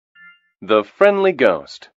The Friendly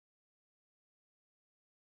Ghost.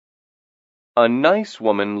 A nice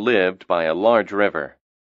woman lived by a large river.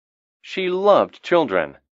 She loved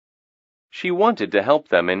children. She wanted to help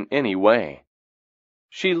them in any way.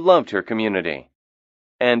 She loved her community,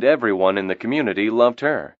 and everyone in the community loved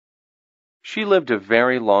her. She lived a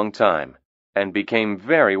very long time and became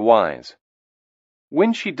very wise.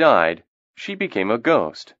 When she died, she became a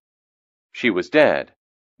ghost. She was dead,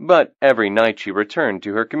 but every night she returned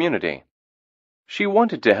to her community. She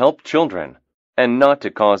wanted to help children and not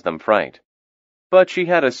to cause them fright, but she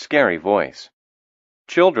had a scary voice.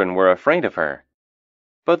 Children were afraid of her,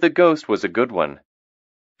 but the ghost was a good one.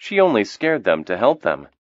 She only scared them to help them.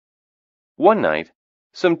 One night,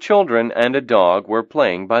 some children and a dog were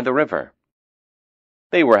playing by the river.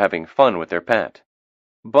 They were having fun with their pet,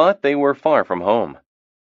 but they were far from home.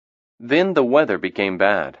 Then the weather became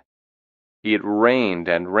bad. It rained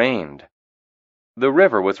and rained. The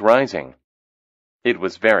river was rising. It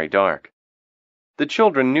was very dark. The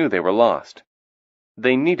children knew they were lost.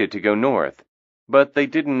 They needed to go north, but they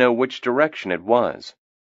didn't know which direction it was.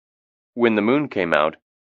 When the moon came out,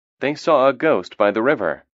 they saw a ghost by the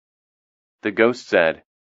river. The ghost said,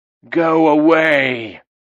 "Go away!"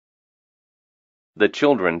 The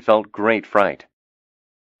children felt great fright.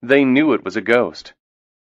 They knew it was a ghost.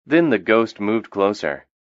 Then the ghost moved closer.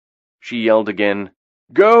 She yelled again,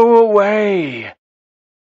 "Go away!"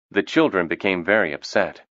 The children became very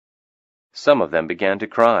upset. Some of them began to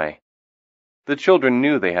cry. The children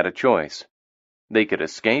knew they had a choice. They could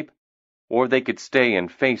escape, or they could stay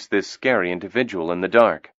and face this scary individual in the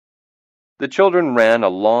dark. The children ran a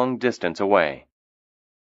long distance away.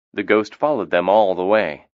 The ghost followed them all the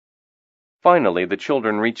way. Finally, the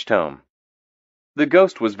children reached home. The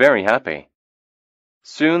ghost was very happy.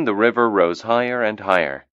 Soon the river rose higher and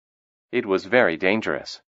higher. It was very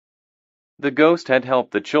dangerous. The ghost had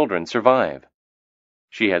helped the children survive.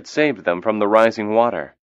 She had saved them from the rising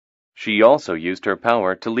water. She also used her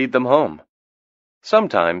power to lead them home.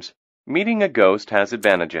 Sometimes, meeting a ghost has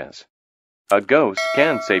advantages. A ghost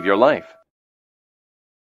can save your life.